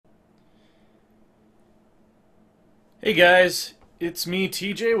Hey guys, it's me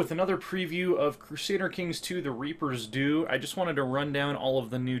TJ with another preview of Crusader Kings 2 The Reaper's Due. I just wanted to run down all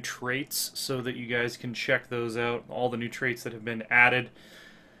of the new traits so that you guys can check those out, all the new traits that have been added.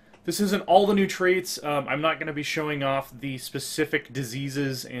 This isn't all the new traits. I'm not going to be showing off the specific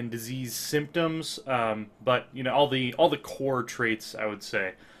diseases and disease symptoms, but you know, all the core traits, I would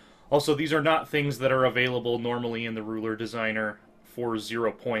say. Also, these are not things that are available normally in the Ruler Designer for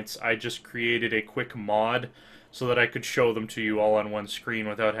 0 points. I just created a quick mod so that I could show them to you all on one screen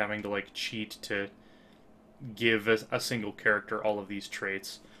without having to like cheat to give a single character all of these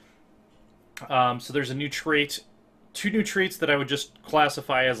traits. So there's a new trait, two new traits that I would just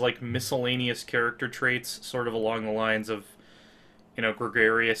classify as like miscellaneous character traits, sort of along the lines of, you know,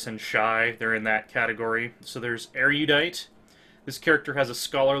 gregarious and shy. They're in that category. So there's erudite. This character has a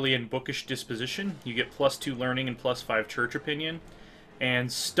scholarly and bookish disposition. You get +2 learning and +5 church opinion.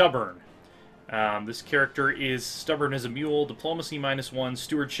 And stubborn. This character is stubborn as a mule, diplomacy -1,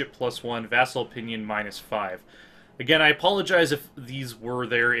 stewardship +1, vassal opinion -5. Again, I apologize if these were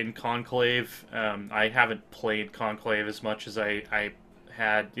there in Conclave. I haven't played Conclave as much as I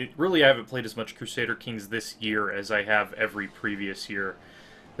had. Really, I haven't played as much Crusader Kings this year as I have every previous year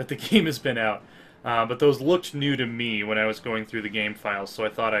that the game has been out. But those looked new to me when I was going through the game files, so I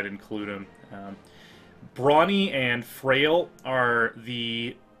thought I'd include them. Brawny and frail are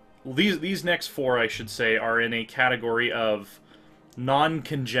these next four, I should say, are in a category of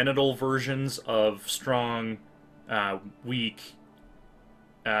non-congenital versions of strong, weak,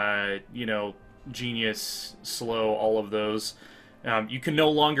 you know, genius, slow, all of those. You can no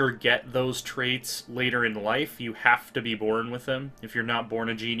longer get those traits later in life. You have to be born with them. If you're not born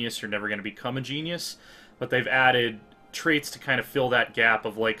a genius, you're never going to become a genius. But they've added traits to kind of fill that gap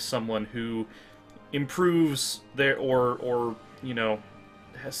of like someone who improves their or you know,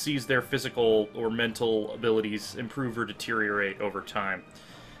 sees their physical or mental abilities improve or deteriorate over time.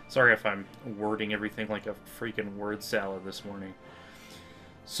 Sorry if I'm wording everything like a freaking word salad this morning.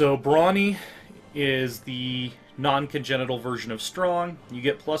 So Brawny is the non-congenital version of strong. You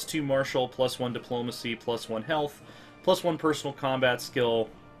get +2 martial, +1 diplomacy, +1 health, +1 personal combat skill,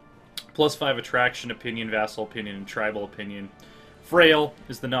 +5 attraction, opinion, vassal opinion, and tribal opinion. Frail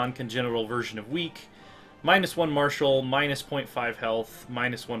is the non-congenital version of weak. -1 martial, -0.5 health,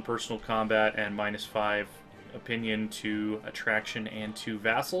 -1 personal combat, and -5 opinion to attraction and to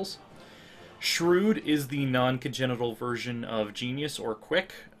vassals. Shrewd is the non-congenital version of genius or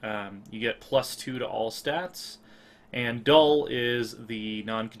quick. You get +2 to all stats. And dull is the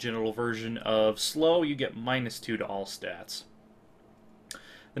non-congenital version of slow. You get -2 to all stats.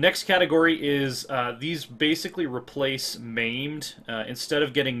 The next category is, these basically replace maimed. Instead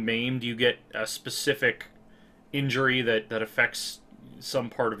of getting maimed, you get a specific injury that affects some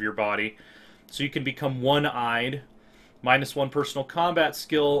part of your body. So you can become one-eyed, -1 personal combat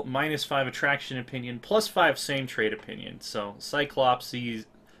skill, -5 attraction opinion, +5 same trait opinion. So Cyclopes,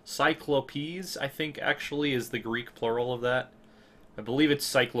 I think actually is the Greek plural of that. I believe it's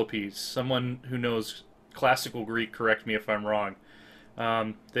Cyclopes. Someone who knows classical Greek, correct me if I'm wrong.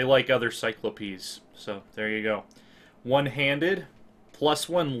 They like other Cyclopes, so there you go. One-handed,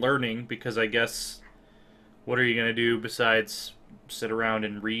 +1 learning, because I guess what are you going to do besides sit around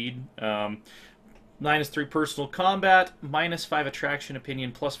and read? -3 personal combat, -5 attraction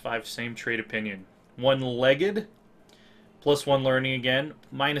opinion, +5 same trait opinion. One-legged, +1 learning again,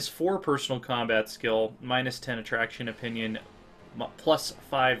 -4 personal combat skill, -10 attraction opinion,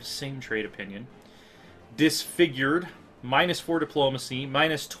 +5 same trait opinion. Disfigured, -4 diplomacy,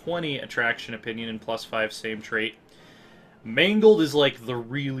 -20 attraction opinion, and +5 same trait. Mangled is like the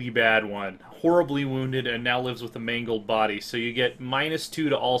really bad one. Horribly wounded and now lives with a mangled body. So you get -2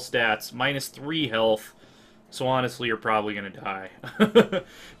 to all stats, -3 health. So honestly, you're probably going to die.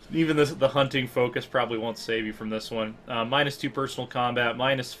 Even the hunting focus probably won't save you from this one. -2 personal combat,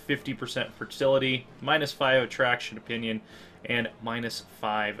 -50% fertility, -5 attraction opinion, and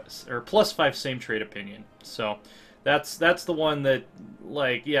 -5 or +5 same trait opinion. So that's the one that,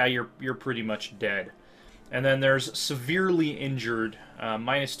 like, yeah, you're pretty much dead. And then there's severely injured,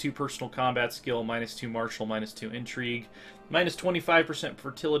 -2 personal combat skill, -2 martial, -2 intrigue, -25%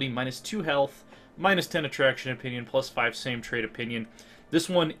 fertility, -2 health, -10 attraction opinion, +5 same trait opinion. This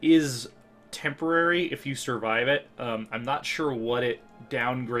one is temporary if you survive it. I'm not sure what it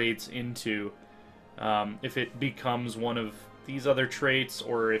downgrades into, if it becomes one of these other traits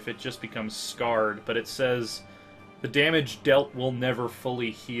or if it just becomes scarred, but it says the damage dealt will never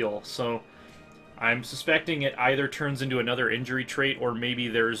fully heal, so I'm suspecting it either turns into another injury trait or maybe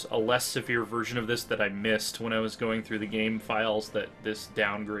there's a less severe version of this that I missed when I was going through the game files that this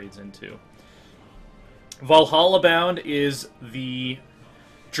downgrades into. Valhalla Bound is the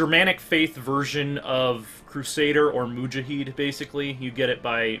Germanic faith version of Crusader or Mujahid. Basically, you get it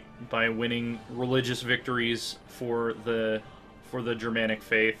by winning religious victories for the Germanic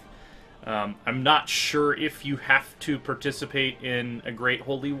faith. I'm not sure if you have to participate in a Great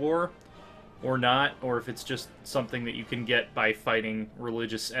Holy War or not, or if it's just something that you can get by fighting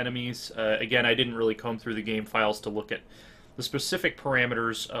religious enemies. Again, I didn't really comb through the game files to look at the specific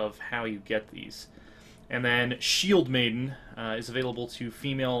parameters of how you get these. And then Shield Maiden is available to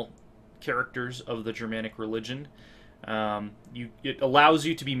female characters of the Germanic religion. It allows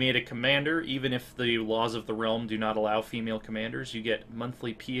you to be made a commander, even if the laws of the realm do not allow female commanders. You get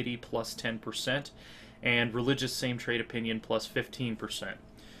monthly piety plus 10%, and religious same trade opinion plus 15%.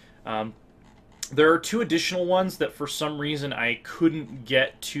 There are two additional ones that for some reason I couldn't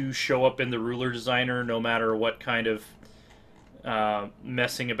get to show up in the ruler designer, no matter what kind of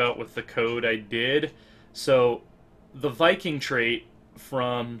messing about with the code I did. So the Viking trait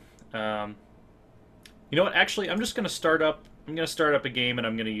from you know what? Actually, I'm just going to start up. I'm going to start up a game, and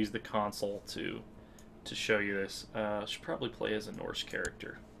I'm going to use the console to show you this. I should probably play as a Norse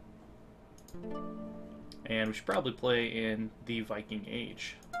character, and we should probably play in the Viking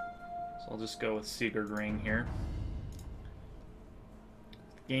Age. So I'll just go with Sigurd Ring here.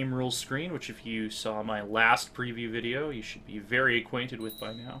 Game rules screen, which if you saw my last preview video, you should be very acquainted with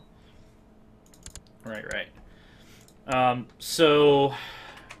by now. Right. So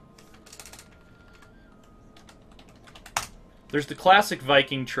there's the classic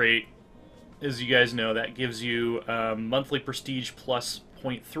Viking trait, as you guys know, that gives you monthly prestige plus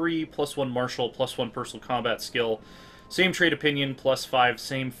 0.3, plus 1 martial, plus 1 personal combat skill, same trade opinion plus 5,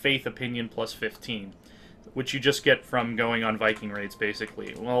 same faith opinion plus 15, which you just get from going on Viking raids,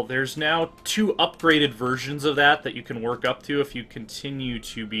 basically. Well, there's now 2 upgraded versions of that you can work up to if you continue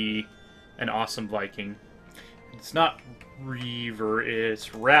to be an awesome Viking. It's not Reaver,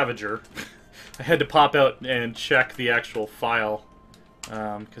 it's Ravager. I had to pop out and check the actual file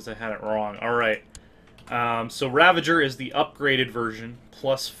because I had it wrong. Alright, so Ravager is the upgraded version,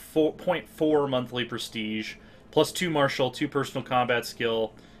 plus 4.4 monthly prestige, plus 2 martial, 2 personal combat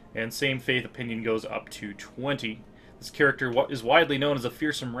skill, and same faith opinion goes up to 20. This character is widely known as a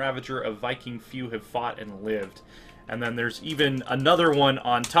fearsome Ravager, a Viking few have fought and lived. And then there's even another one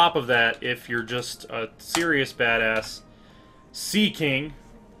on top of that if you're just a serious badass. Sea King,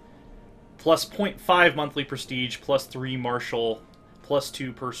 plus 0.5 monthly prestige, plus 3 martial, plus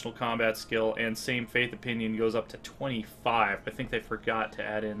 2 personal combat skill, and same faith opinion goes up to 25. I think they forgot to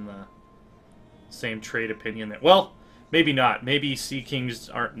add in the same trade opinion there. Well, maybe not. Maybe Sea Kings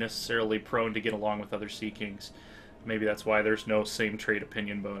aren't necessarily prone to get along with other Sea Kings. Maybe that's why there's no same trade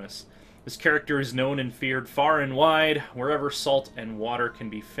opinion bonus. This character is known and feared far and wide, wherever salt water can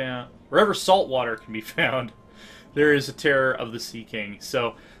be found. There is a terror of the Sea King.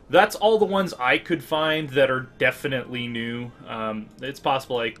 So that's all the ones I could find that are definitely new. It's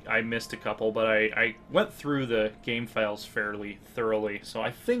possible I missed a couple, but I went through the game files fairly thoroughly. So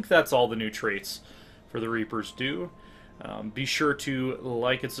I think that's all the new traits for the Reapers do. Be sure to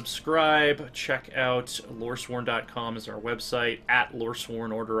like and subscribe. Check out Loresworn.com is our website, at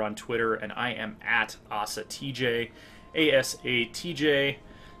Loresworn Order on Twitter, and I am at AsaTJ, ASATJ.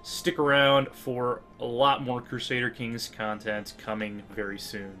 Stick around for a lot more Crusader Kings content coming very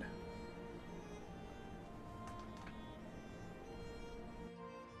soon.